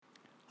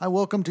Hi,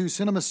 welcome to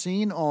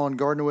Cinemascene on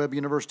Gardner Webb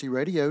University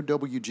Radio,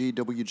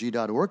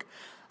 WGWG.org.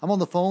 I'm on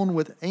the phone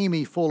with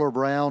Amy Fuller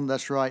Brown.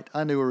 That's right,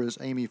 I knew her as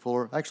Amy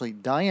Fuller. Actually,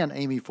 Diane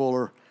Amy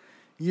Fuller.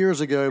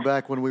 Years ago,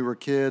 back when we were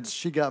kids,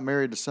 she got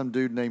married to some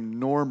dude named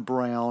Norm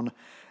Brown,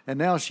 and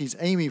now she's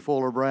Amy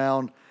Fuller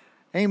Brown.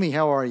 Amy,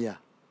 how are you?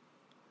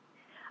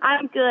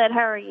 I'm good.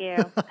 How are you?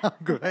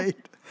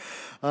 Great.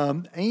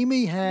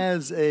 Amy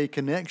has a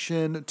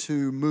connection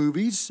to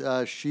movies.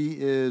 She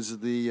is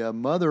the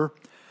mother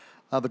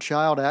of a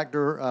child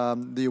actor,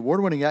 the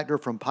award-winning actor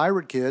from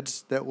Pirate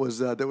Kids that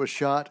was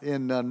shot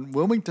in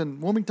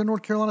Wilmington,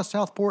 North Carolina,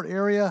 Southport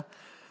area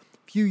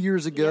a few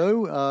years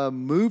ago. Yep.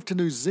 Moved to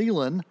New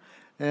Zealand,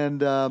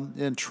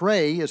 and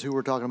Trey is who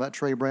we're talking about,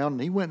 Trey Brown,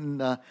 and he went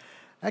and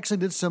actually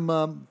did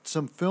some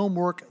film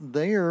work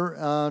there.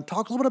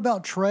 Talk a little bit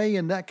about Trey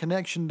and that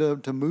connection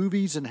to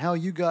movies and how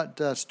you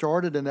got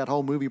started in that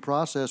whole movie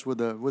process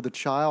with a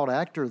child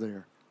actor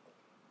there.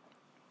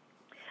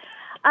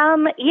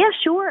 Yeah,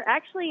 sure.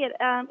 Actually,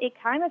 it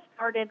kind of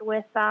started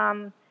with,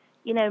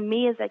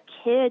 me as a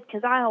kid,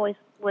 because I always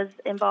was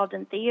involved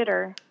in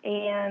theater,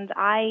 and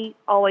I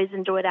always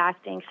enjoyed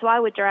acting. So I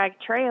would drag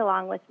Trey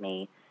along with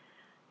me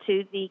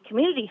to the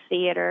community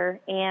theater,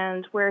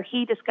 and where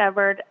he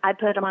discovered I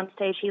put him on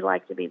stage, he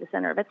liked to be the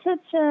center of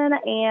attention,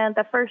 and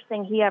the first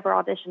thing he ever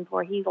auditioned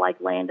for, he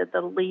landed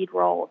the lead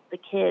role, the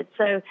kid.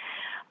 So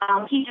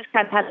he just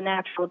kind of had a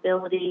natural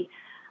ability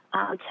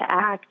to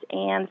act,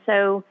 and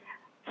so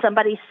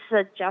somebody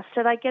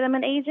suggested I get him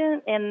an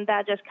agent, and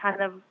that just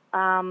kind of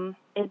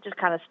it just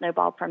kind of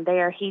snowballed from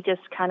there. He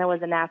just kind of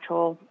was a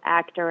natural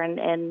actor,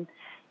 and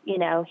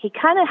he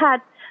kind of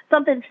had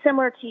something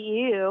similar to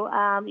you.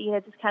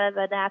 Just kind of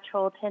a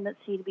natural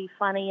tendency to be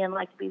funny and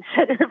like to be the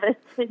center of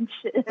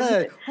attention.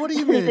 Hey, what do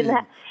you mean?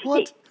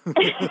 What?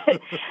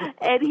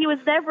 And he was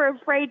never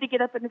afraid to get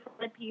up in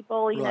front of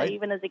people, right.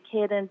 Even as a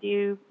kid, and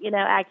do,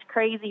 act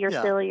crazy or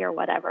silly or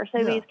whatever. So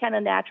he's kind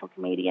of a natural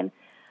comedian.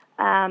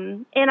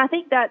 And I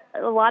think that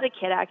a lot of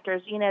kid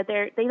actors,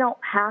 they don't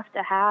have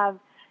to have,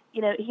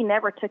 he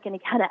never took any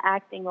kind of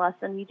acting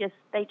lesson.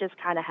 They just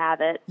kind of have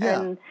it.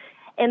 Yeah.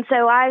 And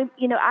so I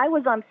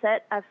was on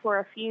set for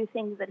a few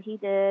things that he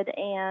did,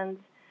 and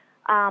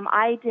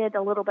I did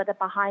a little bit of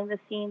behind the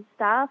scenes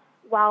stuff.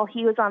 While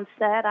he was on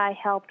set, I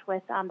helped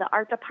with the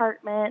art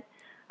department.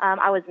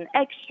 I was an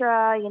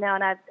extra,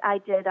 and I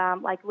did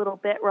like little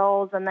bit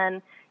roles. And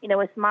then,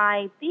 with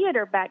my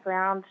theater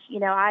background,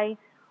 I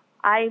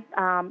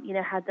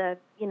had the,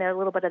 a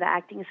little bit of the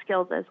acting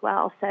skills as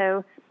well.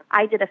 So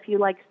I did a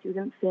few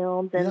student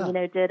films and,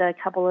 did a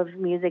couple of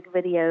music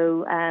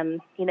video.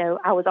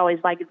 I was always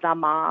like the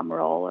mom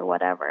role or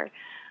whatever.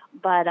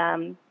 But,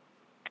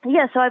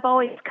 so I've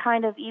always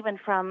kind of, even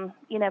from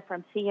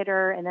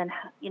theater and then,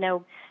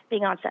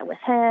 being on set with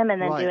him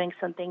and then doing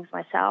some things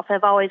myself,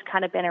 I've always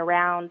kind of been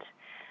around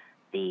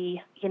the,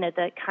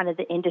 the kind of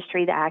the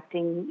industry, the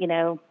acting,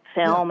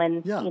 film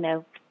and,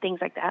 things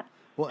like that.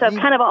 Well, so Amy,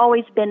 I've kind of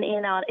always been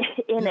in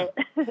it.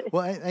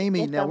 Well,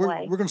 Amy, now we're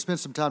going to spend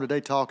some time today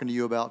talking to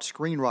you about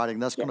screenwriting.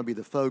 That's going to be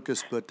the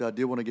focus, but I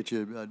did want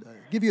to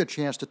give you a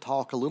chance to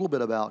talk a little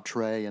bit about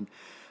Trey. And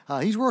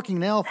he's working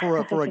now for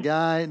a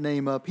guy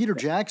named Peter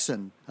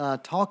Jackson.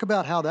 Talk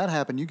about how that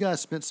happened. You guys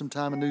spent some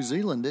time in New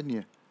Zealand, didn't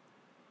you?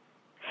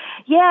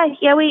 Yeah.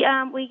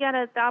 We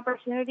got the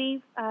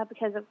opportunity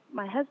because of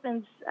my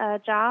husband's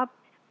job.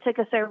 Took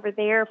us over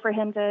there for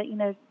him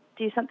to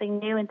do something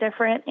new and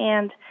different,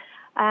 and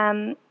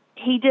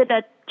he did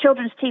a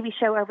children's TV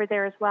show over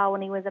there as well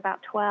when he was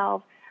about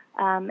 12.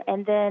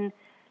 And then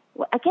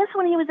I guess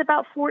when he was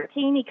about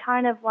 14, he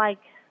kind of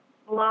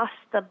lost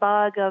the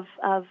bug of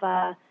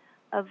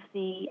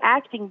the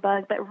acting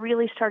bug, but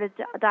really started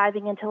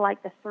diving into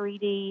the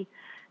 3D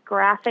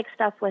graphic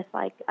stuff with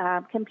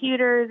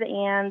computers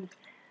and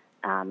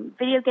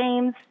video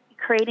games,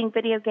 creating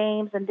video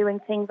games and doing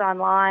things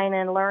online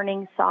and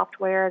learning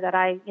software that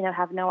I,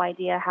 have no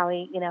idea how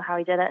he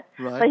did it.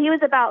 Right. But he was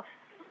about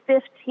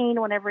 15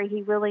 whenever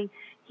he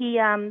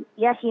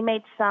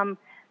made some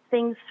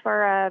things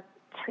for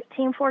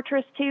Team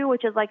Fortress 2,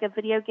 which is like a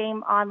video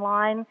game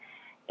online,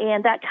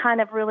 and that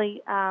kind of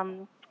really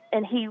and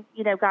he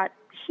got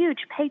huge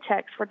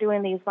paychecks for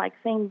doing these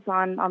things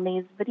on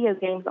these video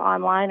games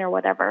online or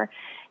whatever,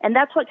 and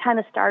that's what kind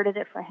of started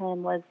it for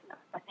him, was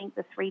I think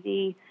the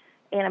 3D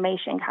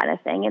animation kind of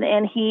thing.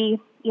 And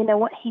he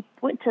he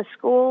went to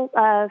school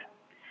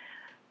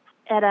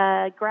at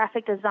a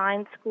graphic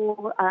design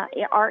school,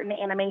 art and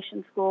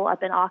animation school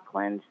up in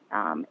Auckland.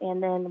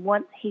 And then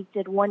once he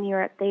did 1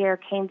 year up there,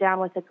 came down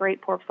with a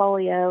great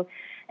portfolio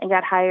and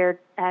got hired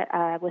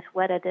with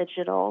Weta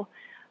Digital,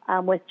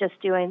 with just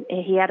doing,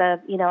 he had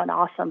an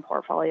awesome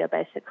portfolio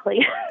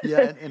basically.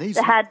 Yeah. And he's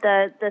had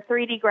the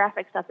 3D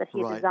graphic stuff that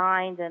he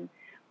designed and,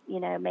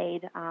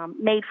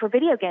 made for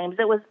video games.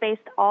 It was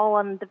based all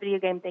on the video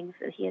game things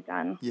that he had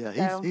done.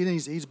 Yeah,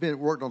 he's been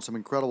worked on some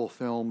incredible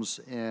films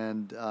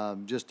and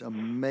just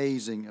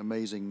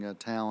amazing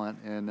talent.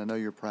 And I know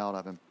you're proud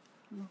of him.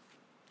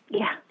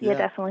 Yeah,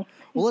 definitely.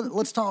 Well,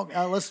 let's talk.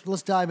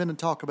 Let's dive in and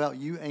talk about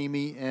you,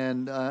 Amy,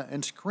 and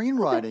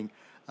screenwriting.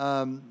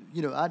 I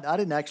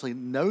didn't actually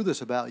know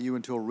this about you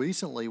until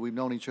recently. We've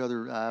known each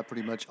other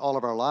pretty much all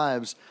of our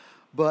lives.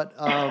 But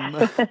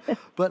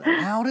but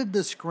how did the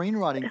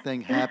screenwriting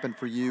thing happen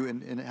for you,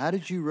 and how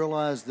did you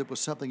realize that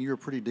was something you were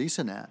pretty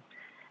decent at?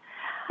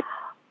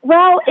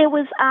 Well, it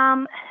was,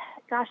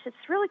 it's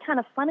really kind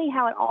of funny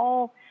how it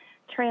all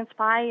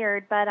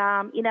transpired. But,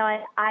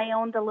 I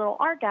owned a little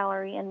art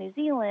gallery in New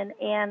Zealand,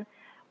 and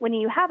when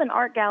you have an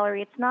art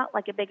gallery, it's not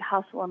like a big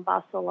hustle and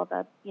bustle of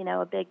a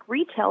big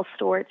retail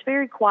store. It's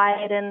very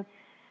quiet, and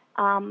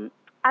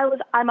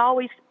I'm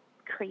always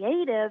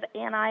creative,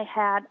 and I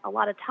had a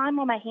lot of time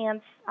on my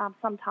hands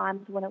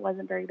sometimes when it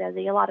wasn't very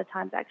busy, a lot of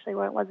times actually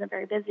when it wasn't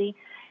very busy.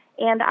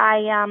 And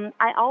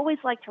I always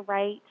liked to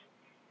write,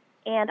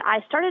 and I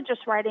started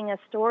just writing a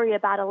story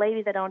about a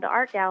lady that owned an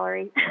art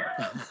gallery.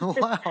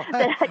 Wow.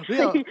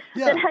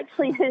 that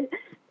actually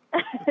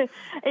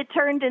it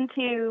turned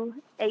into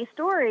a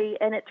story,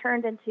 and it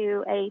turned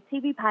into a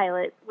TV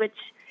pilot, which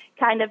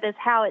kind of is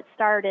how it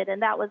started.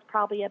 And that was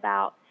probably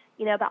about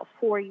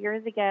 4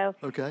 years ago.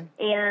 Okay.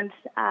 And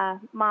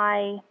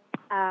my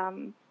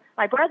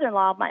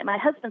brother-in-law, my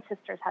husband's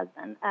sister's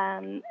husband,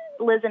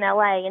 lives in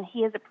LA, and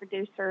he is a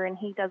producer, and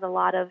he does a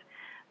lot of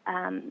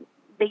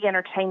big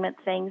entertainment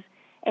things.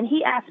 And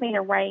he asked me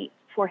to write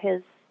for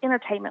his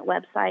entertainment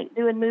website,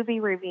 doing movie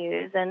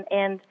reviews,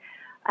 and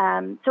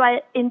so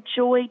I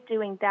enjoyed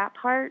doing that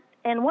part.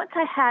 And once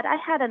I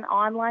had an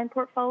online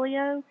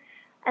portfolio,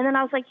 and then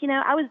I was like,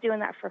 I was doing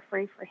that for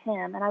free for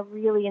him, and I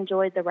really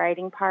enjoyed the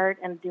writing part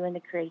and doing the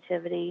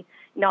creativity,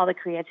 all the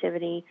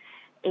creativity.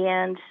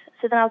 And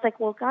so then I was like,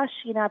 well, gosh,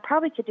 I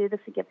probably could do this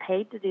and get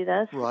paid to do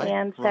this. Right,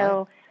 and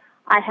so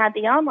I had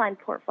the online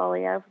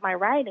portfolio for my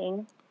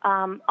writing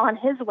on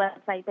his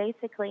website,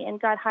 basically, and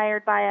got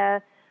hired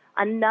by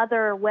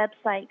another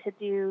website to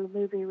do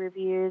movie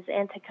reviews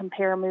and to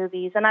compare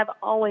movies. And I've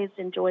always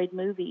enjoyed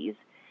movies.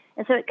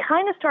 And so it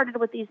kind of started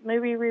with these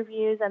movie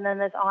reviews, and then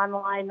this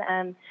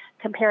online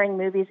comparing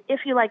movies.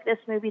 If you like this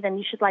movie, then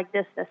you should like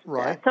this.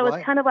 Right. So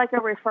it's kind of like a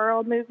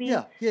referral movie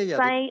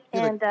site.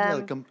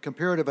 The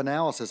comparative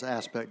analysis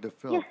aspect of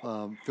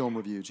film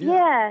reviews.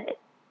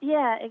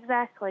 Yeah,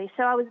 exactly.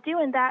 So I was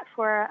doing that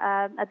for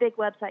a big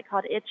website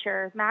called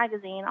Itcher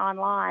Magazine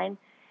online,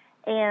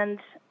 and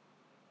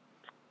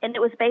it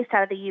was based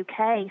out of the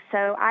UK.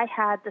 So I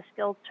had the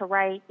skills to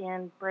write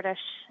in British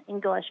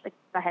English because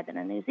I had been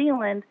in New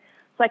Zealand,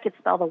 so I could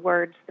spell the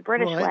words the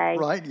British way.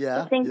 Right,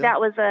 yeah. I think that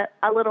was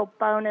a little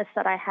bonus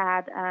that I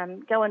had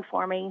going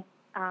for me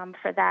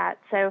for that.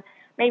 So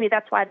maybe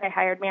that's why they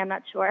hired me. I'm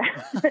not sure.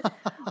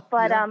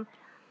 But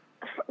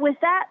with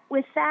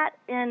that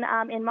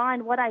in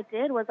mind, what I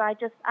did was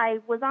I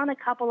was on a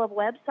couple of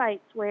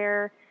websites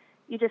where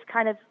you just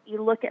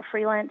you look at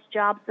freelance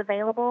jobs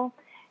available.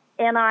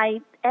 And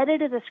I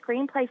edited a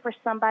screenplay for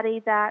somebody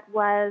that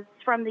was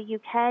from the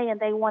UK, and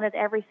they wanted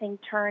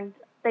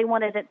they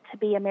wanted it to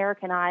be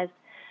Americanized.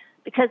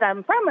 Because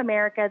I'm from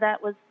America,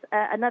 that was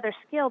another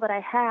skill that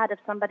I had. If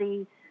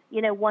somebody,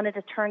 wanted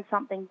to turn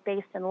something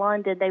based in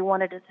London, they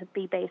wanted it to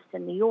be based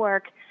in New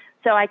York.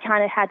 So I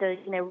kind of had to,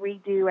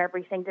 redo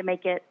everything to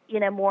make it,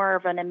 more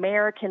of an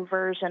American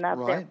version of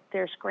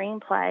their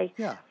screenplay.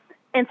 Yeah.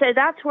 And so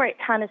that's where it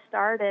kind of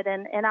started.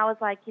 And I was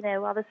like,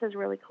 well, this is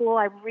really cool.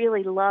 I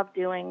really love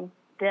doing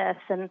this.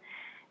 And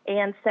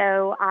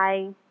so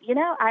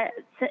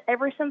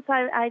ever since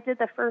I did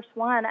the first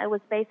one, I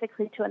was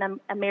basically to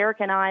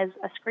Americanize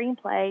a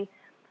screenplay.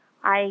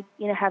 I,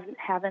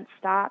 haven't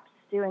stopped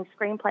doing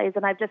screenplays,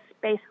 and I've just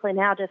basically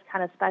now just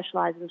kind of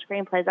specialized in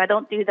screenplays. I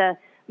don't do the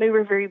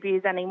movie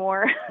reviews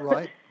anymore.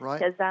 Right.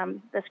 Because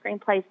the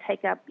screenplays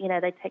take up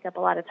a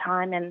lot of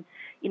time, and,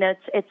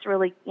 it's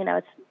really,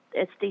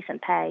 it's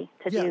decent pay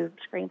to do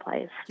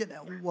screenplays.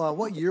 Well,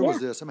 what year was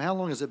this? I mean, how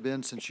long has it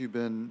been since you've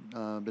been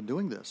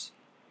doing this?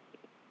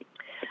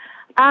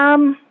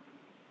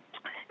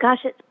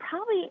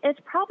 It's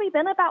probably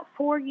been about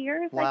 4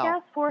 years. Wow. I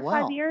guess 4 or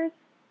 5 years.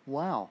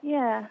 Wow.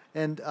 Yeah.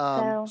 And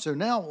so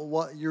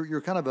now,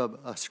 you're kind of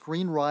a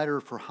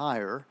screenwriter for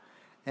hire,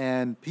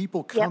 and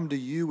people come to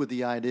you with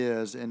the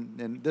ideas,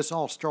 and this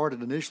all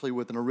started initially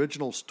with an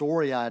original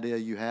story idea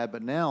you had,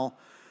 but now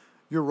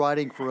you're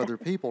writing for other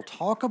people.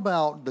 Talk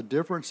about the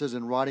differences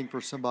in writing for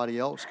somebody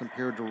else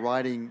compared to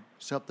writing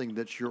something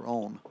that's your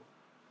own.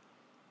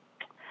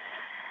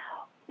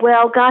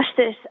 Well, gosh,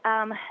 there's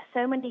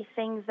so many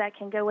things that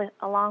can go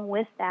along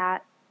with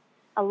that.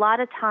 A lot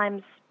of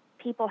times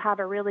people have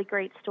a really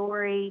great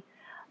story,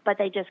 but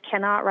they just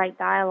cannot write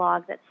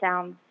dialogue that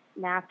sounds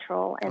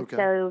natural. And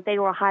so they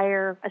will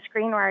hire a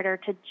screenwriter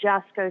to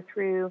just go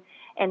through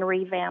and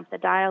revamp the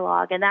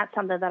dialogue. And that's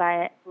something that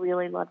I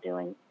really love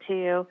doing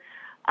too.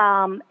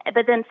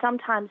 But then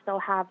sometimes they'll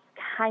have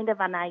kind of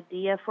an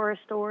idea for a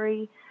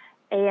story,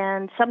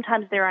 and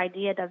sometimes their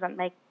idea doesn't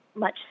make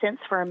much sense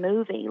for a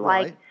movie.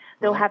 Like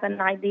they'll have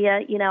an idea,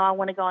 I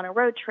want to go on a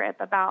road trip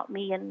about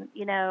me and,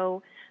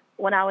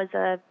 when I was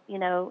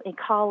in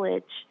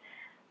college,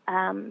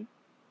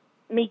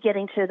 me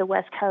getting to the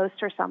West Coast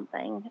or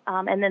something,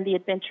 and then the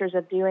adventures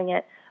of doing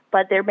it.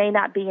 but there may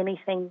not be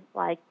anything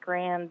like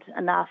grand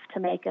enough to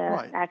make a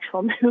Right.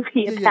 actual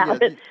movie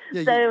about it.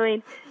 So I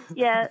mean,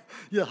 yeah.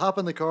 Yeah, hop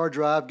in the car,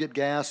 drive, get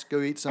gas,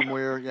 go eat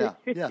somewhere. Yeah,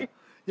 yeah,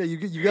 yeah.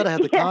 You got to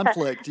have the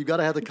conflict. You got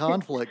to have the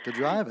conflict to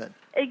drive it.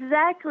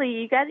 Exactly.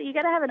 You got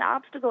to have an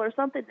obstacle or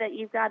something that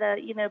you've got to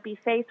be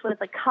faced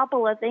with a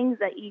couple of things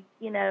that you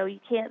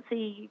can't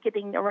see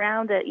getting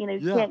around it. You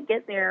can't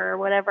get there or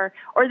whatever.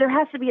 Or there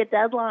has to be a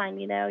deadline.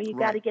 You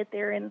got to get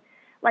there in,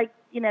 like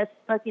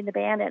Smokey and the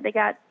Bandit. They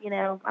got I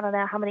don't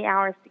know how many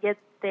hours to get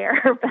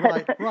there.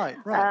 But, right.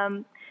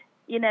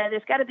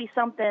 There's got to be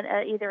something,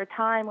 either a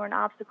time or an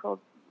obstacle,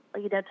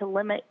 to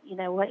limit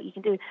what you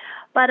can do.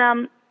 But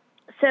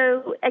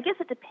so I guess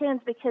it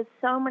depends, because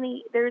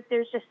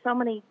there's just so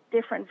many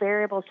different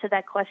variables to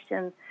that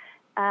question.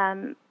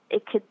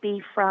 It could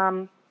be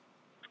from,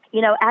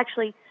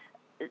 actually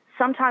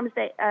sometimes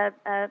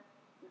a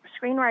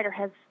screenwriter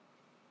has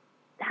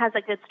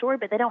a good story,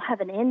 but they don't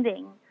have an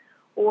ending,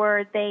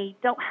 or they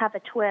don't have a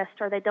twist,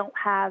 or they don't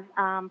have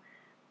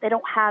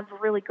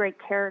really great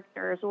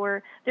characters,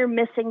 or they're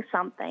missing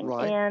something.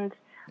 Right. And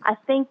I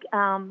think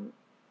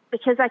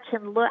because I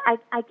can look, I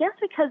guess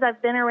because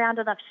I've been around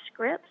enough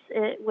scripts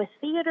with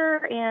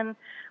theater and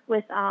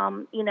with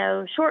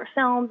short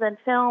films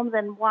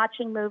and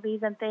watching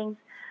movies and things.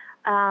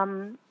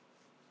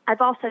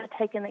 I've also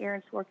taken the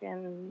Aaron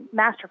Sorkin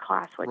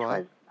masterclass, which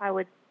was, I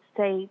would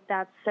say,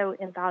 that's so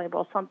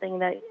invaluable, something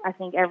that I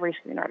think every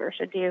screenwriter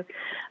should do.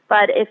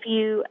 But if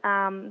you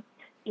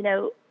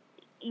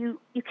you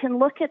can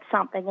look at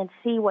something and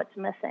see what's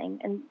missing,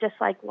 and just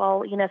like,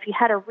 if you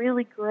had a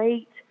really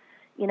great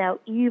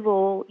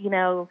evil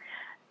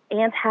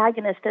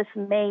antagonist, this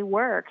may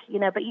work,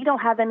 but you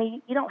don't have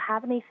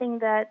anything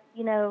that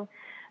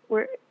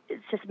where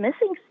it's just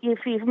missing.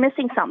 If you're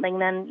missing something,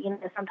 then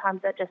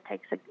sometimes that just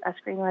takes a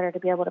screenwriter to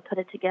be able to put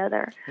it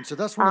together. And so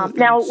that's one of the things.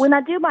 Now, when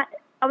I do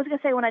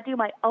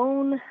my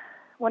own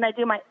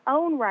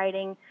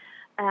writing,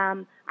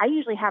 I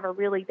usually have a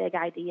really big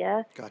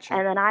idea. Gotcha.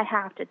 And then I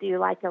have to do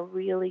like a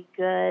really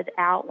good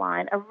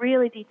outline, a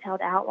really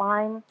detailed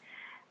outline.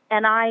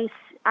 And I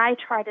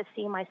try to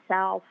see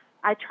myself.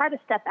 I try to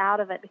step out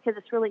of it, because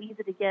it's really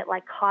easy to get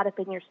like caught up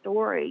in your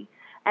story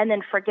and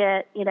then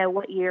forget,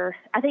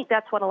 I think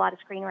that's what a lot of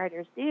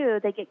screenwriters do.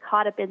 They get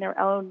caught up in their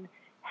own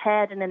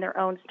head and in their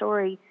own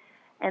story,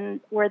 and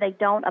where they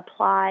don't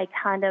apply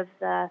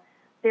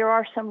there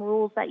are some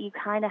rules that you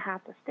kind of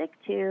have to stick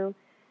to.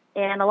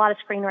 And a lot of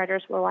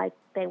screenwriters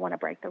they want to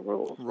break the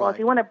rules. Right. Well, if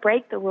you want to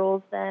break the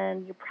rules,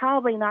 then you're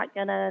probably not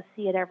going to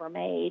see it ever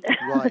made.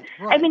 Right.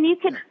 I mean, you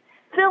could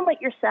film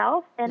it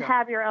yourself and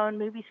have your own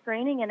movie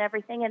screening and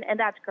everything, and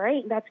that's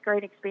great. That's a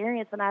great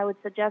experience, and I would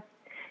suggest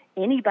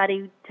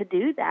anybody to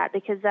do that,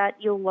 because that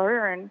you'll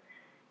learn,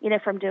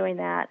 from doing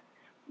that.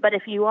 But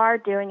if you are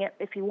doing it,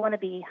 if you want to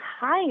be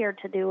hired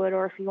to do it,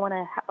 or if you want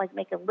to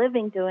make a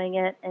living doing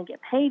it and get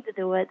paid to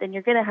do it, then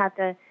you're going to have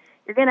to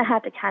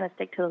kind of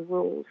stick to the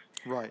rules.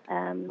 Right.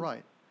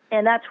 Right.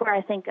 And that's where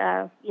I think,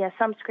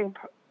 some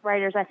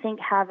screenwriters I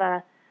think have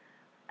a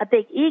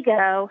big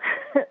ego.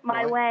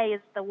 My way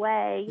is the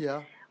way.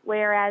 Yeah.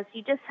 Whereas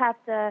you just have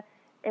to,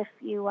 if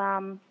you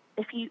are,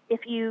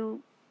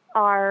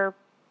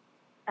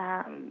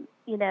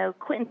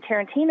 Quentin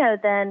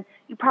Tarantino, then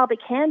you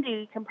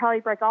can probably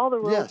break all the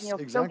rules, yes, and you'll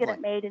exactly. still get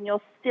it made, and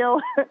you'll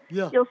still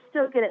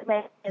get it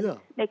made and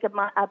make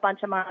a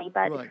bunch of money.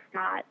 But if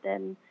not,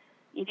 then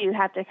you do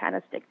have to kind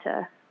of stick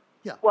to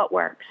what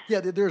works.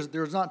 Yeah,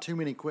 there's not too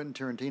many Quentin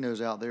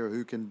Tarantinos out there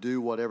who can do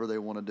whatever they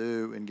want to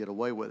do and get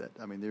away with it.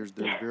 I mean, there's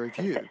very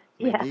few.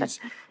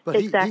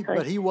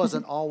 But he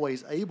wasn't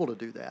always able to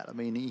do that. I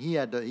mean, he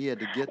had to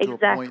get to a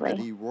point that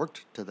he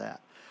worked to that.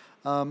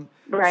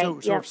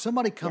 Right. So if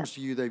somebody comes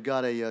to you, they've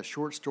got a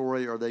short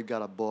story or they've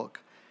got a book,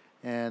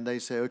 and they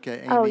say,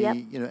 "Okay,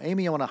 Amy,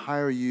 Amy, I want to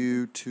hire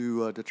you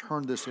to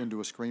turn this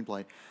into a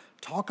screenplay."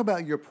 Talk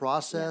about your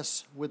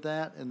process with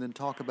that, and then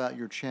talk about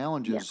your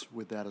challenges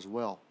with that as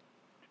well.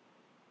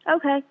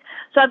 Okay,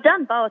 so I've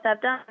done both.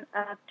 I've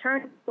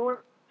turned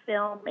short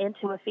film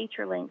into a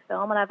feature-length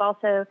film, and I've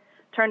also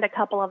turned a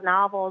couple of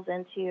novels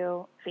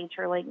into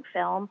feature-length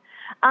film.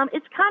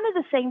 It's kind of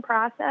the same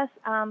process.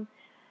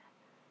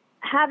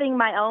 Having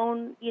my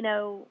own,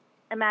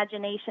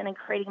 imagination and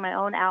creating my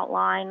own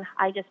outline,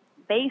 I just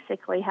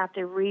basically have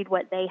to read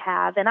what they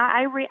have, and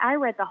I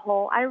read the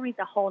whole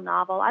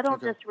novel. I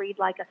don't just read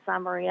like a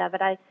summary of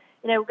it. I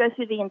go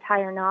through the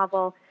entire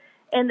novel,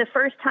 and the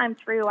first time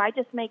through, I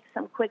just make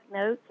some quick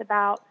notes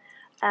about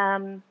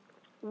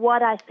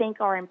what I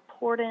think are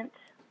important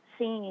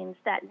scenes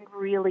that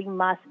really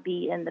must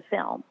be in the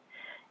film,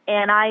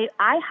 and I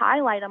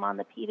highlight them on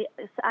the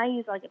PDF. I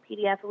use like a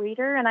PDF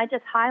reader, and I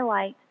just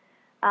highlight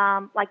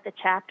like the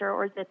chapter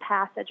or the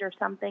passage or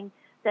something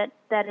that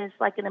is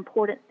like an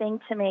important thing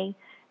to me.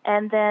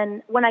 And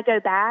then when I go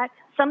back,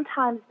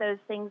 sometimes those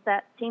things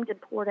that seemed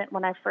important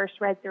when I first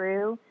read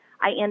through,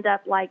 I end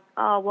up like,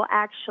 oh, well,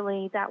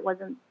 actually, that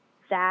wasn't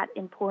that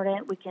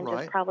important. We can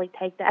just probably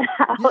take that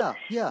out.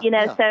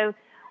 Yeah. So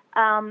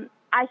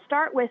I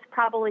start with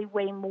probably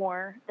way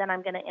more than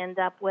I'm going to end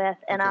up with,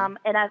 and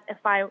Okay.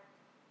 if I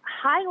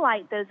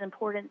highlight those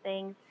important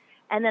things,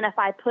 and then if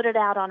I put it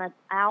out on an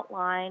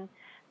outline,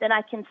 then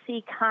I can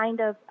see kind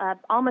of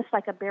almost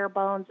like a bare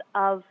bones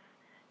of,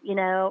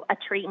 a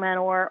treatment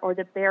or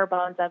the bare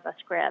bones of a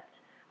script,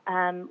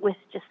 with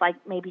just like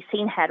maybe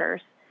scene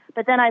headers.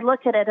 But then I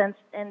look at it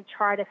and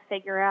try to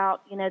figure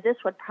out, this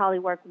would probably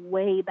work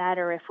way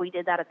better if we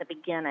did that at the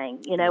beginning,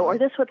 or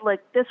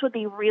Right. this would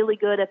be really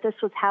good if this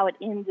was how it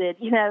ended,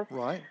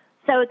 Right.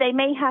 So they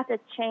may have to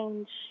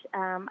change.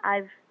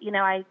 I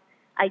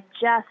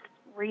just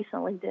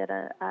recently did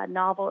a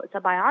novel. It's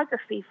a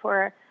biography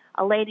for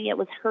a lady. It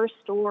was her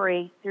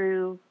story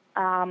through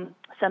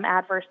some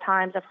adverse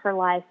times of her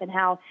life and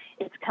how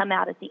it's come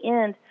out at the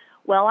end.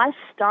 Well, I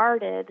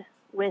started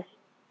with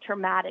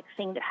traumatic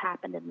thing that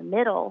happened in the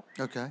middle,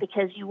 Okay.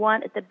 because you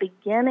want at the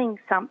beginning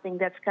something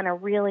that's going to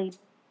really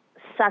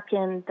suck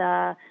in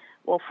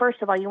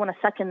first of all, you want to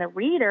suck in the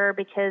reader,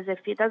 because if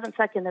it doesn't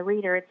suck in the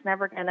reader, it's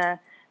never going to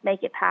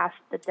make it past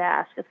the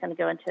desk. It's going to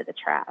go into the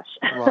trash.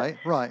 Right.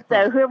 Right. So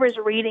right. whoever's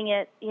reading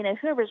it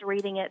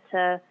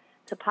to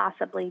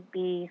possibly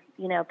be,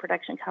 a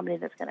production company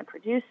that's going to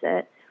produce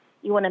it,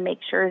 you want to make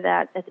sure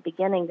that at the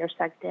beginning they're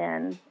sucked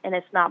in and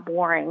it's not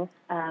boring.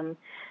 And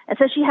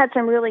so she had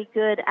some really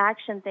good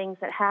action things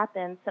that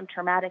happened, some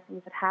traumatic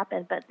things that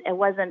happened, but it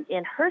wasn't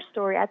in her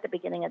story at the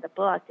beginning of the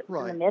book. It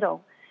was in the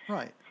middle.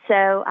 Right.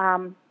 So,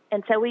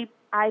 and so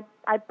I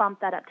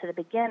bumped that up to the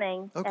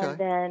beginning. Okay. And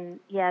then,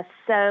 yes.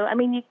 So, I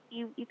mean,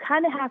 you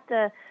kind of have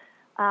to,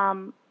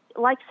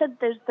 like I said,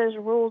 there's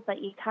rules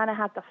that you kind of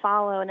have to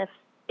follow. And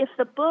if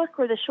the book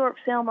or the short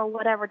film or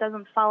whatever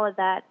doesn't follow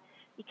that,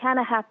 you kind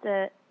of have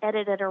to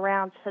edit it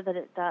around so that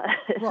it does.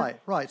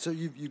 Right. So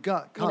you've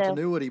got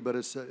continuity, but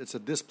it's a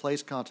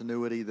displaced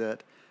continuity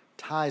that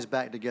ties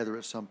back together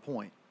at some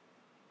point.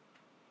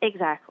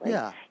 Exactly.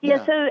 Yeah.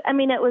 So I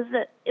mean, it was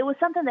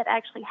something that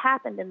actually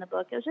happened in the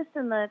book. It was just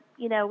in the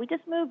we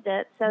just moved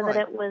it so that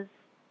it was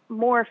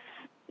more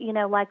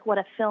like what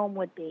a film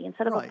would be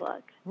instead of a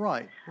book.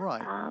 Right.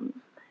 And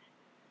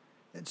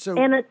so,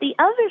 and the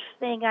other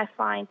thing I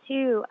find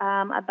too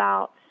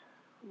about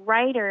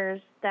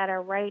writers that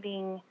are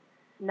writing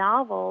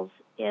novels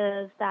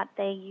is that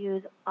they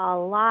use a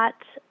lot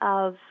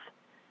of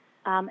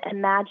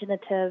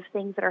imaginative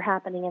things that are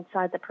happening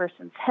inside the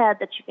person's head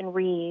that you can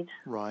read.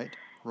 Right.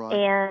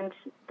 And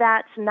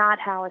that's not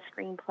how a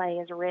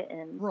screenplay is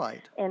written.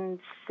 Right. And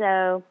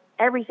so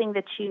everything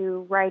that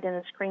you write in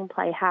a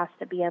screenplay has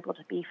to be able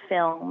to be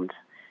filmed.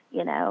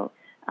 You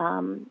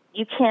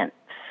can't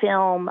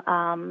film,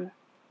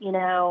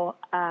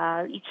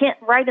 you can't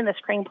write in the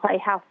screenplay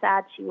how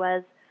sad she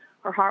was,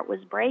 her heart was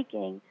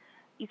breaking.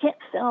 You can't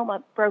film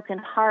a broken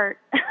heart.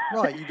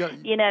 Right. You got.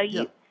 You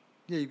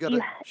got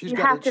to. She's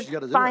got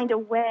to find a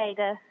way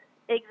to.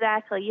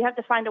 Exactly. You have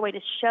to find a way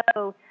to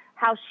show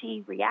how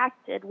she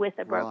reacted with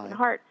a broken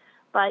heart.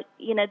 But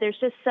there's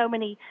just so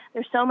many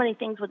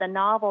things with a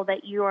novel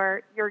that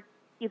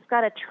you've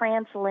got to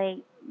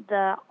translate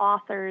the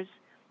author's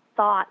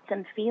thoughts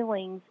and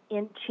feelings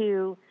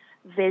into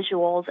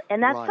visuals,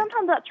 and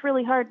sometimes that's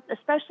really hard,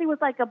 especially with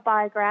like a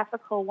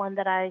biographical one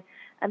that I'm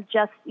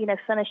just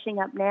finishing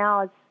up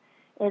now.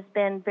 Has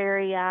been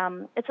very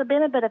it's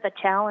been a bit of a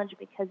challenge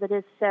because it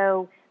is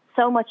so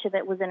much of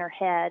it was in her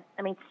head.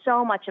 I mean,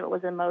 so much of it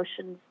was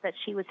emotions that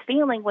she was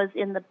feeling was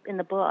in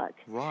the book.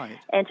 Right.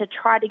 And to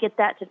try to get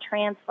that to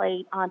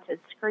translate onto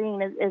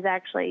screen is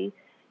actually,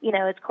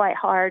 it's quite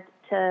hard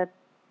to.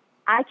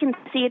 I can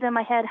see it in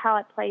my head how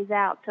it plays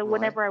out. So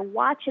whenever I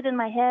watch it in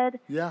my head,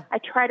 I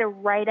try to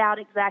write out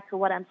exactly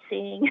what I'm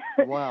seeing.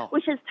 Wow.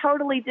 Which is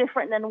totally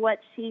different than what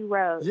she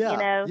wrote.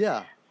 Yeah.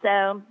 Yeah.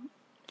 So.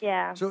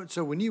 Yeah.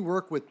 So when you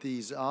work with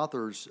these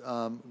authors,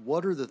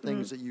 what are the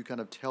things that you kind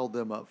of tell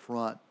them up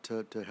front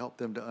to help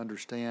them to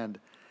understand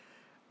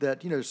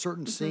that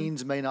certain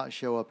scenes may not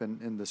show up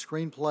in the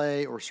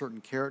screenplay, or certain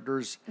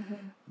characters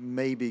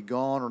may be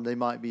gone, or they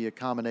might be a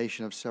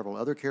combination of several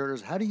other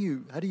characters? How do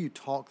you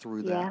talk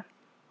through that?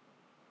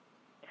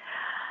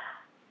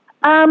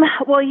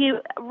 Well, you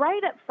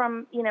right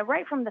from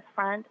the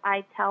front,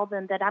 I tell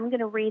them that I'm going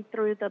to read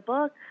through the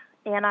book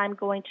and I'm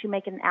going to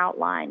make an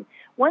outline.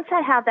 Once I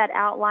have that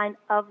outline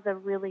of the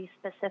really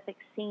specific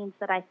scenes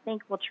that I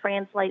think will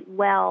translate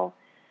well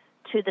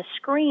to the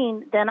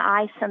screen, then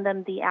I send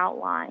them the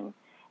outline,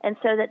 and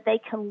so that they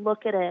can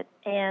look at it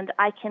and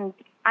I can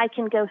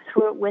go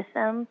through it with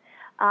them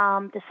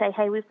to say,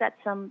 hey, we've got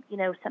some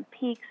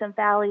peaks and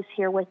valleys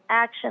here with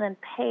action and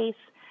pace,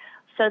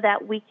 so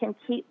that we can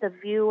keep the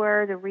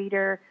viewer, the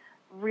reader,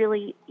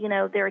 really,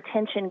 their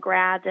attention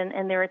grabbed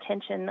and their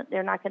attention,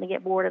 they're not going to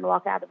get bored and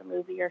walk out of the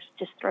movie or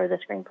just throw the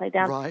screenplay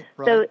down. Right.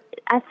 So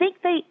I think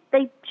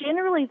they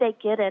generally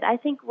get it. I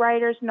think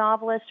writers,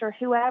 novelists, or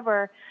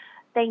whoever,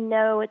 they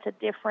know it's a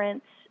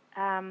different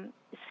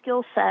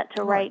skill set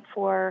to write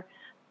for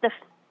the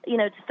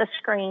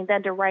screen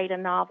than to write a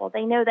novel.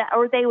 They know that,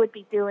 or they would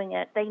be doing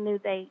it. They knew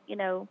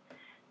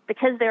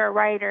because they're a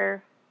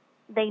writer,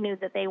 they knew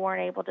that they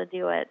weren't able to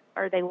do it,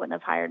 or they wouldn't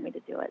have hired me to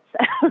do it.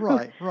 So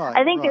Right.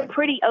 I think they're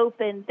pretty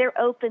open. They're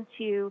open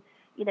to,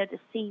 to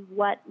see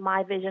what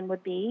my vision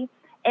would be.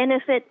 And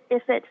if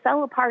it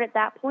fell apart at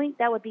that point,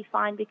 that would be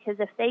fine, because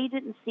if they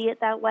didn't see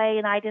it that way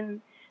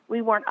and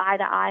we weren't eye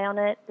to eye on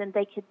it, then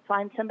they could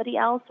find somebody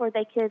else, or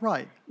they could,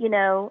 Right.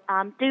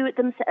 do it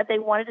themselves. If they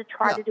wanted to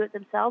try to do it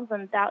themselves,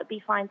 then that would be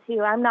fine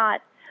too. I'm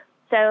not.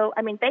 So,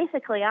 I mean,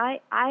 basically, I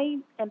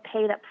am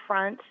paid up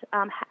front,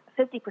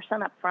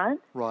 50% up front.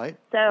 Right.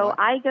 So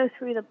I go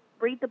through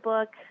read the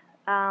book,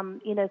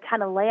 kind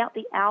of lay out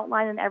the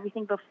outline and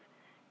everything.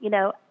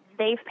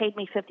 They've paid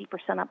me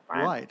 50% up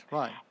front.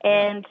 Right.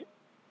 And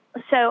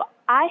so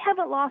I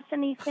haven't lost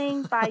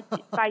anything by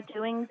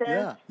doing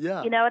this.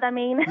 Yeah. You know what I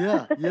mean?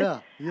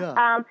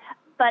 Yeah.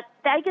 But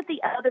they get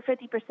the other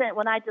 50%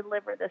 when I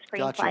deliver the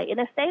screenplay. Gotcha. And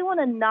if they want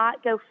to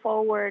not go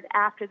forward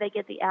after they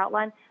get the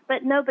outline,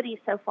 but nobody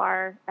so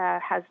far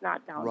has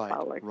not gone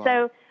forward. Right.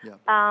 So,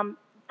 Yeah.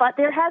 but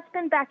there has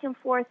been back and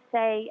forth.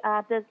 Say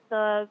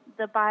the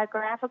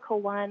biographical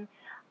one,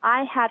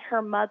 I had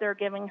her mother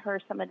giving her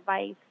some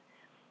advice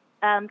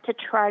to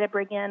try to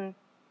bring in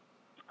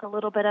a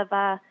little bit of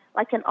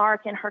like an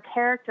arc in her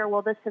character.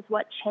 Well, this is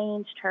what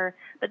changed her.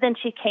 But then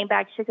she came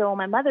back. She go, well,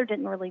 my mother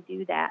didn't really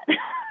do that.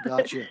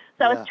 Gotcha.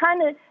 So I was trying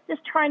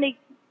to.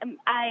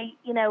 I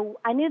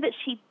knew that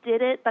she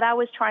did it, but I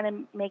was trying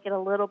to make it a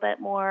little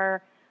bit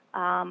more.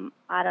 I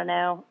don't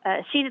know.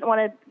 She didn't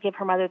want to give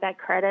her mother that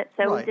credit,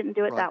 so we didn't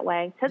do it that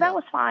way. So that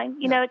was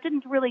fine. You know, it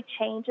didn't really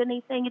change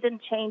anything. It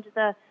didn't change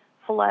the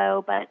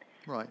flow, but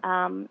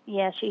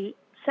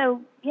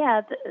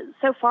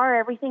so far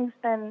everything's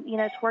been,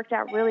 it's worked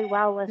out really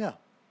well with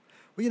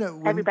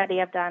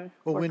everybody I've done.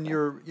 Well, when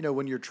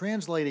you're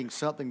translating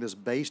something that's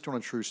based on a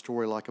true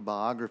story, like a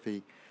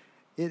biography,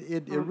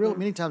 it really,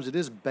 many times it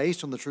is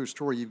based on the true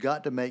story. You've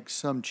got to make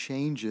some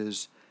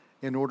changes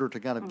in order to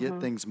kind of get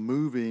things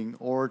moving,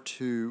 or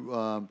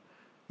to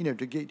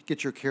to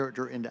get your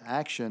character into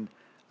action.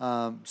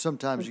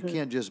 Sometimes you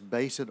can't just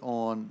base it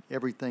on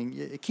everything.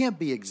 It can't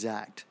be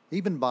exact.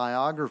 Even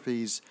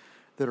biographies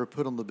that are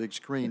put on the big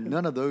screen,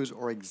 none of those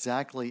are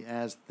exactly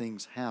as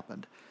things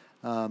happened.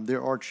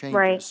 There are changes.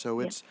 Right. So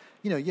it's,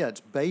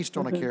 it's based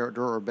on a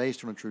character or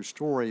based on a true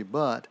story,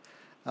 but,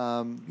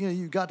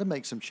 you've got to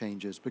make some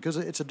changes because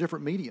it's a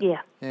different medium.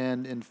 Yeah.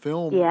 And in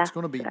film, it's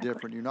going to be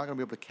different. You're not going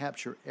to be able to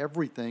capture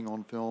everything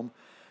on film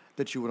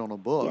that you would on a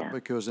book,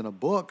 because in a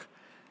book,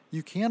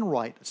 you can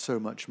write so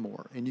much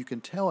more, and you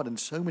can tell it in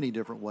so many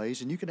different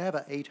ways, and you can have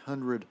an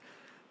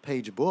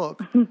 800-page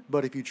book,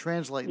 but if you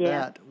translate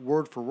that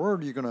word for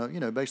word, you're going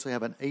to, basically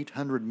have an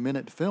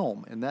 800-minute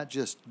film, and that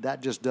just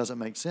doesn't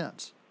make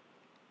sense.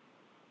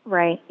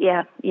 Right.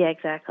 Yeah. Yeah.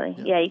 Exactly.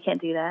 Yeah. You can't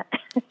do that.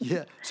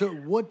 Yeah. So,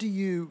 what do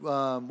you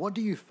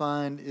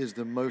find is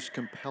the most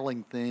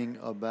compelling thing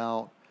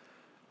about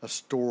a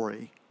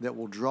story that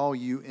will draw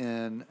you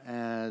in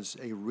as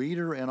a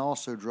reader and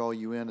also draw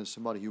you in as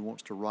somebody who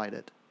wants to write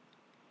it?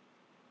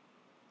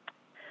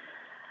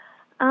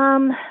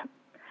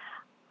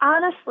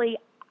 Honestly,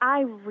 I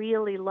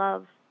really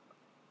love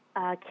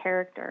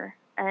character,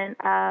 and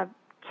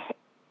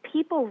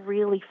people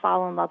really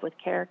fall in love with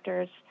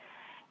characters.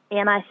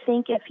 And I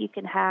think if you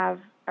can have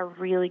a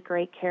really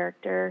great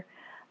character,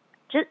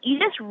 you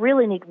just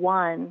really need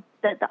one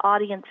that the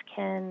audience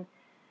can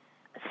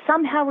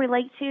somehow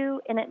relate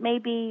to, and it may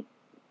be,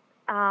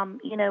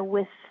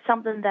 with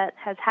something that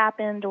has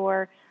happened,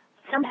 or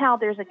somehow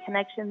there's a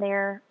connection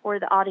there, or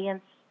the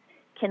audience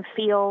can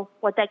feel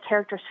what that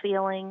character's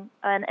feeling,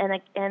 and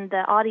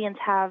the audience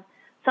have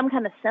some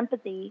kind of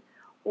sympathy,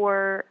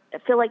 or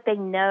feel like they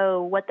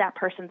know what that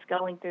person's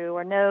going through,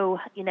 or know,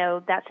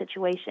 that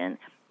situation.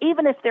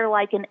 Even if they're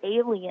like an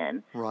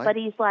alien, but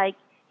he's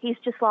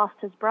just lost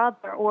his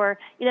brother, or,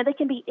 they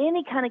can be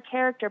any kind of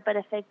character, but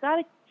if they've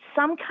got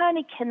some kind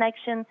of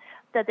connection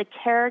that the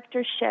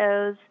character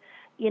shows,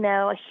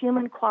 a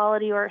human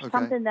quality, or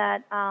something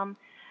that,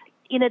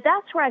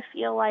 that's where I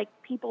feel like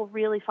people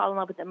really fall in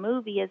love with the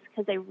movie, is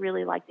because they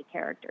really like the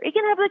character. It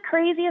can have the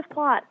craziest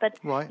plot, but,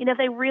 if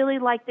they really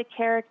like the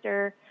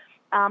character,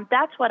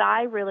 that's what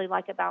I really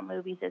like about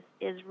movies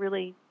is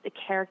really the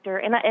character,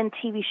 and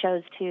TV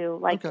shows too.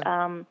 Like,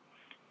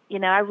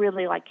 I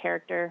really like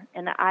character,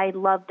 and I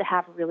love to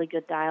have really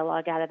good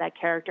dialogue out of that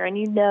character,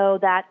 and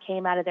that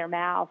came out of their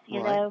mouth.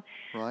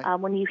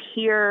 When you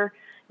hear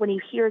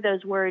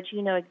those words,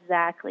 you know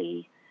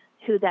exactly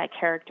who that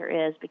character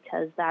is,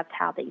 because that's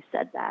how they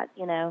said that.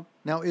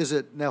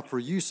 Now for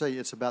you, say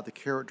it's about the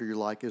character you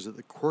like. Is it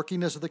the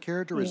quirkiness of the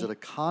character? Is it a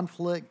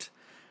conflict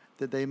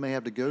that they may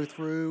have to go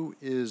through?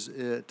 Is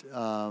it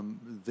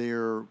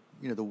their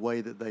the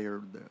way that they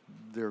are,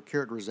 their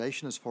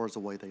characterization as far as the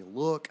way they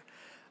look?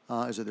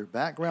 Is it their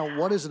background?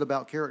 What is it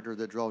about character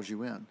that draws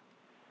you in?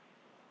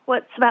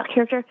 What's about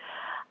character?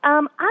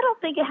 I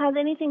don't think it has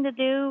anything to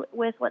do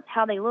with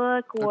how they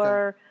look,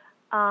 or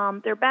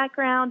their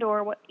background,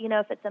 or what,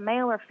 if it's a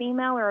male or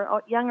female,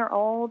 or young or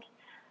old.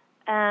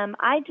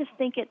 I just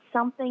think it's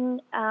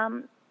something.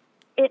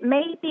 It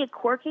may be a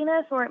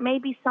quirkiness, or it may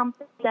be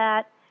something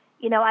that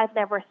I've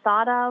never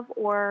thought of,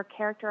 or a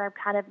character I've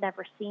kind of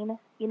never seen,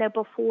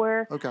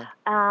 before. Okay.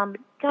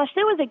 Gosh,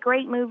 there was a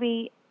great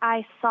movie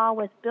I saw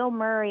with Bill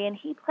Murray, and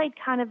he played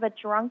kind of a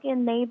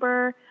drunken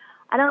neighbor.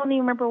 I don't even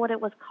remember what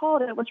it was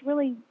called. It was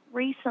really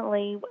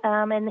recently,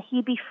 and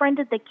he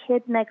befriended the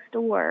kid next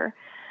door.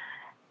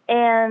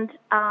 And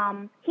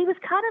he was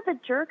kind of a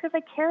jerk of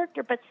a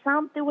character, but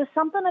there was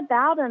something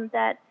about him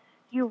that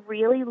you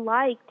really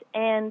liked.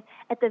 And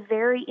at the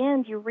very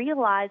end, you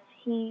realized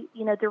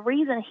the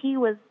reason he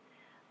was,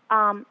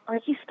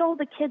 he stole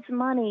the kid's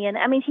money. And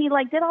I mean, he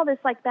did all this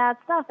bad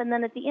stuff. And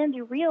then at the end,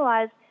 you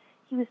realize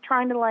he was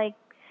trying to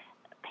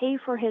pay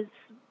for his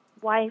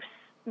wife's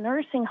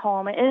nursing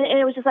home. And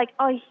it was just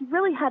he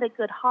really had a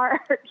good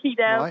heart,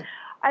 Right.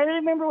 I don't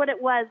remember what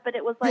it was, but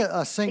it was the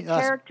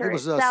character it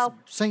was itself.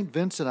 St.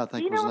 Vincent, I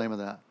think, was the name of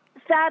that.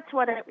 That's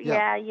what it.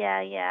 Yeah.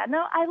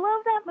 No, I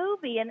love that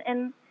movie,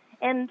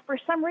 and for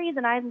some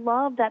reason, I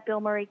love that Bill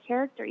Murray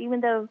character,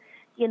 even though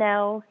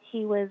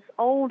he was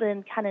old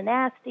and kind of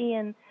nasty,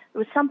 and there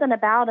was something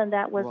about him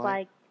that was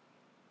right.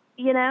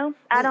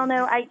 I don't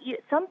know.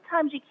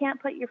 Sometimes you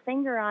can't put your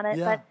finger on it,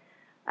 yeah.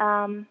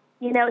 but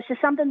it's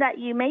just something that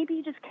you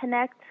maybe just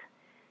connect.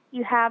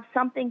 You have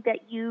something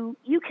that you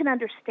can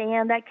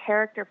understand that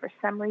character for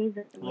some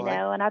reason,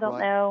 and I don't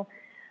know.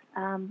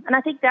 And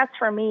I think that's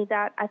for me,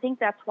 I think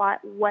that's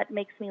what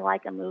makes me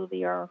like a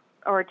movie or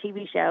a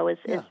TV show is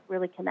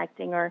really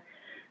connecting or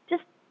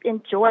just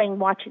enjoying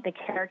watching the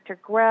character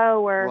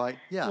grow or,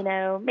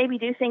 maybe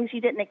do things you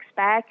didn't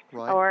expect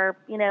or,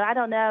 I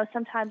don't know.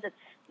 Sometimes it's,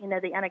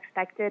 the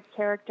unexpected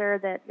character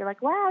that you're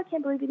like, wow, I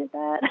can't believe you did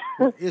that.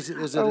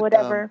 Or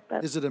whatever.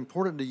 Is it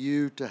important to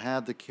you to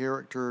have the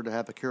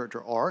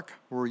character arc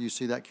where you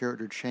see that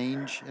character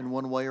change in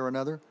one way or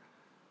another?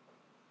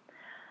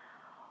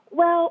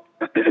 Well,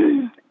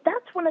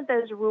 that's one of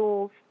those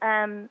rules.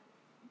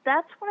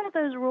 That's one of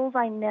those rules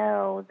I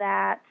know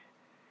that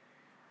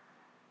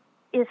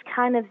is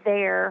kind of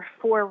there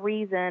for a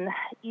reason.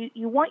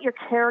 You want your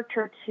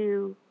character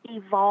to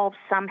evolve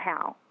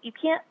somehow.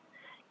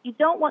 You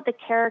don't want the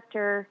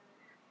character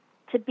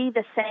to be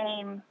the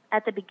same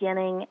at the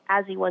beginning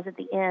as he was at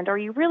the end, or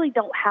you really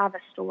don't have a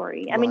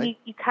story. I mean,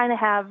 you kind of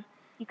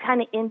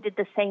ended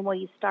the same way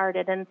you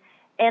started, and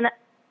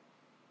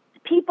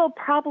people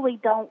probably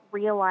don't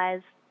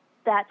realize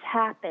that's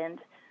happened,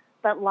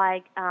 but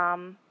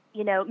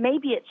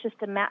maybe it's just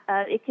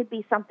it could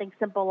be something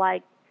simple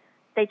like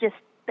they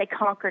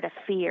conquered a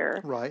fear,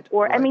 right?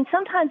 Or I mean,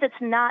 sometimes it's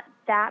not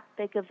that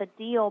big of a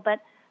deal, but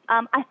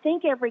I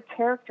think every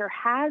character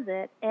has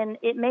it, and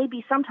it may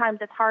be sometimes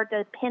it's hard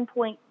to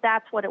pinpoint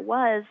that's what it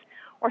was,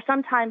 or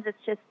sometimes it's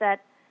just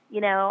that,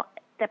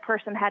 that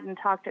person hadn't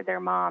talked to their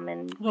mom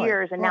in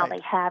years, and now they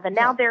have, and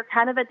now they're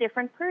kind of a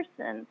different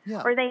person,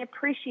 or they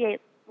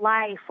appreciate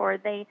life, or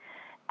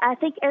I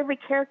think every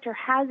character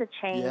has a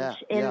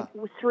change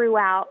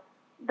throughout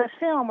the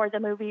film or the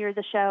movie or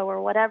the show or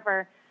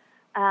whatever.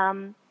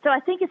 So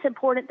I think it's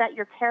important that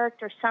your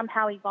characters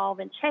somehow evolve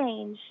and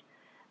change,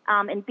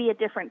 and be a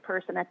different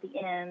person at the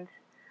end,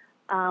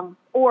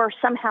 or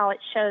somehow it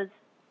shows,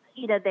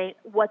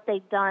 what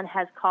they've done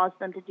has caused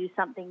them to do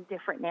something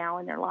different now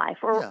in their life,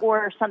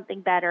 or something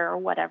better or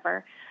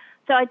whatever.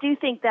 So I do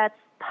think that's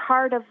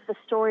part of the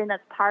story, and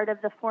that's part of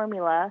the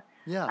formula.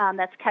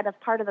 That's kind of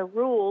part of the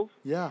rules.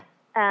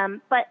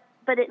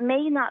 But it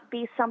may not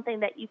be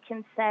something that you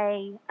can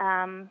say.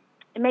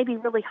 It may be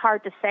really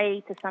hard to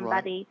say to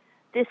somebody.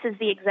 This is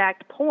the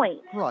exact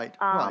point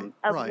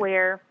of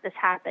where this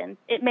happens.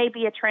 It may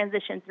be a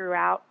transition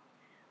throughout.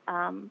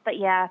 But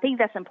I think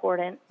that's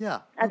important.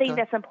 I think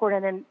that's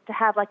important, and to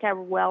have a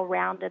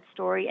well-rounded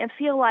story and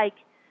feel like,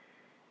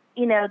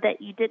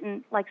 that you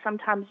didn't,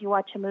 sometimes you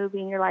watch a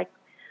movie and you're like,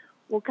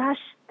 well, gosh,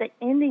 the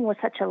ending was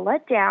such a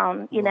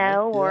letdown,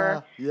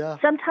 or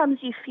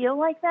sometimes you feel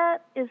like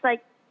that is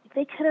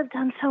they could have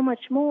done so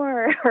much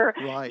more, or,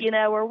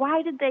 or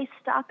why did they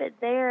stop it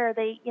there?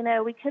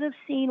 We could have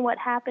seen what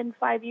happened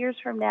 5 years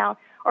from now,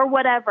 or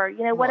whatever,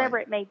 whatever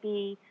it may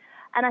be.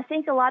 And I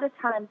think a lot of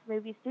times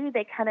movies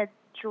they kind of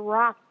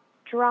drop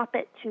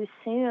it too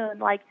soon.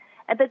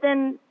 But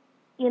then,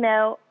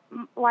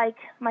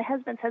 my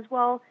husband says,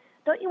 well,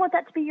 don't you want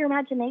that to be your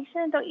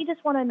imagination? Don't you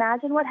just want to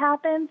imagine what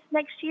happens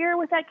next year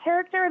with that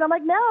character? And I'm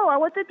like, no, I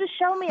want them to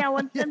show me. I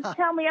want them to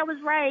tell me I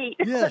was right.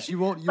 Yes, you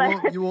want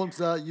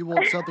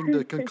something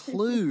to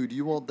conclude.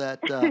 You want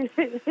that.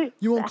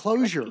 You want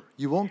closure.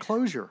 You want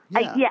closure.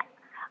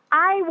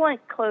 I want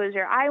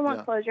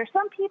closure. Closure.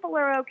 Some people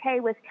are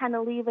okay with kind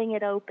of leaving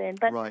it open,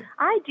 but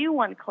I do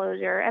want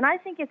closure, and I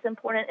think it's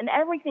important. And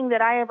everything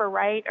that I ever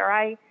write, or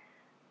I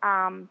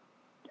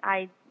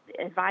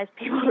advise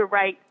people to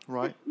write,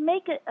 just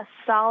make it a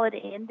solid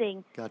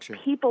ending. Gotcha.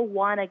 People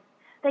want a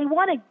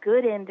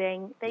good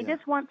ending. They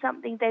just want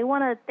something. They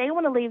want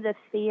to leave the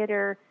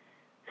theater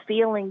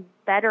feeling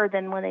better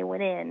than when they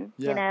went in.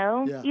 You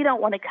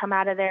don't want to come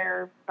out of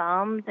there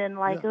bummed and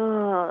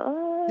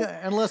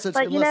unless it's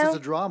a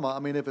drama. I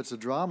mean, if it's a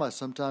drama,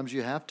 sometimes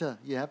you have to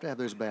have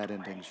those bad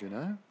endings.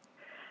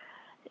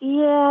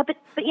 Yeah, but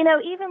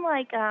even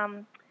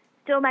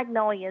Still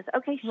Magnolias.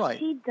 Okay, Right.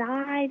 she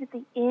died at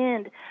the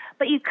end.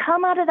 But you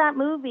come out of that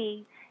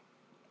movie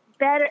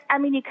better. I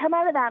mean, you come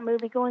out of that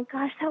movie going,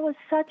 gosh, that was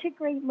such a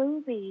great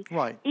movie.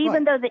 Right.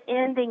 Even right. though the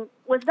ending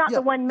was not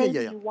the one maybe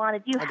you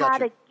wanted. You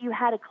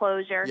had a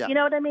closure. Yeah. You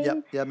know what I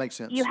mean? Yeah, makes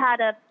sense. You had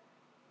a,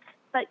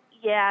 but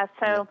yeah,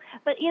 so,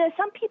 but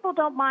some people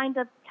don't mind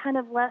a kind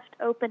of left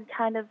open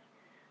kind of,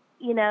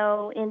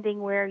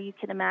 ending where you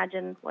can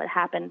imagine what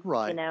happened,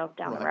 down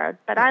the road.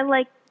 But I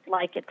like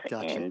it to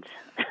end.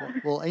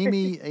 Well,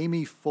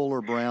 Amy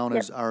Fuller Brown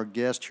is our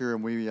guest here,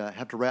 and we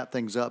have to wrap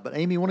things up. But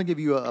Amy, I want to give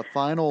you a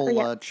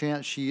final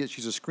chance.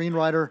 She's a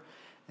screenwriter,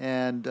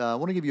 and I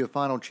want to give you a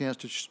final chance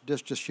to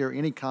just share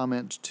any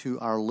comments to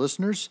our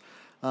listeners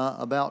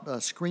about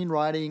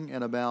screenwriting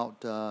and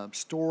about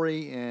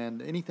story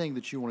and anything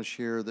that you want to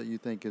share that you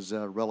think is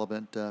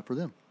relevant for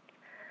them.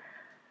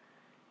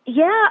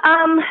 Yeah,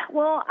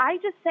 well, I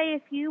just say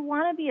if you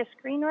want to be a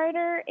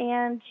screenwriter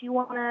and you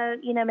want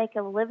to, make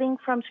a living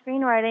from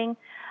screenwriting,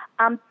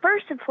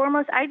 first and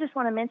foremost, I just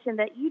want to mention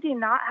that you do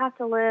not have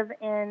to live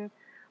in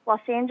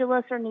Los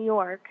Angeles or New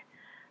York.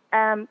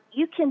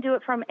 You can do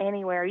it from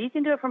anywhere. You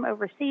can do it from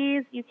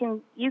overseas. You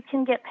can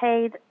get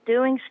paid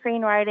doing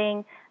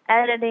screenwriting,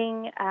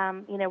 editing,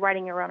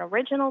 writing your own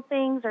original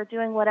things or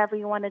doing whatever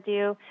you want to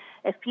do.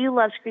 If you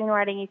love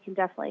screenwriting, you can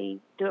definitely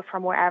do it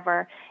from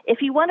wherever.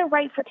 If you want to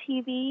write for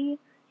TV,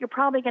 you're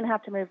probably going to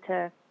have to move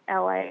to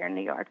LA or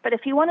New York. But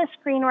if you want to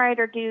screenwrite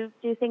or do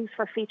things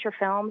for feature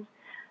films,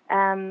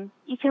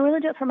 you can really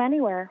do it from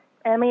anywhere.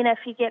 I mean, if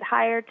you get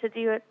hired to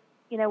do it,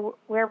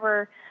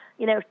 wherever,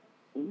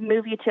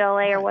 move you to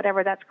LA or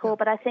whatever, that's cool.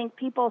 But I think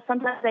people,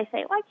 sometimes they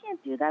say, well, I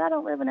can't do that. I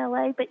don't live in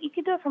LA, but you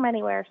can do it from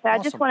anywhere. So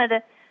awesome. I just wanted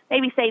to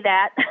maybe say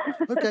that.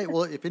 Okay.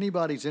 Well, if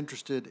anybody's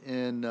interested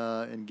in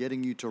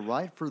getting you to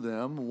write for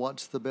them,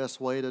 what's the best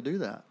way to do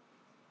that?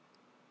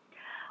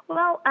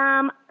 Well,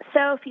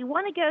 so if you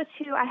want to go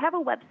to, I have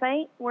a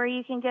website where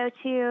you can go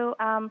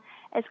to,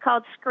 it's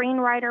called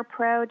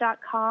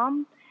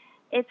screenwriterpro.com.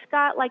 It's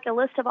got like a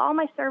list of all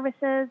my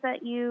services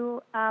that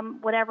you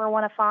would ever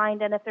want to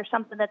find. And if there's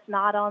something that's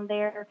not on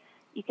there,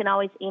 you can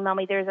always email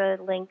me. There's a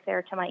link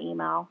there to my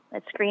email.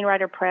 It's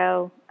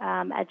screenwriterpro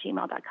at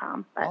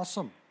gmail.com.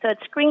 Awesome. So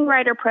it's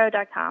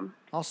screenwriterpro.com.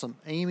 Awesome.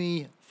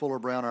 Amy Fuller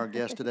Brown, our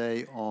guest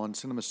today on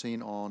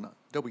Cinemascene on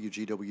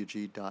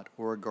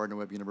WGWG.org, Gardner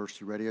Webb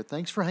University Radio.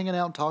 Thanks for hanging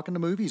out and talking to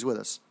movies with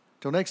us.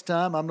 Till next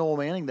time, I'm Noel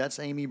Manning. That's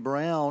Amy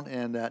Brown,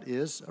 and that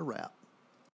is a wrap.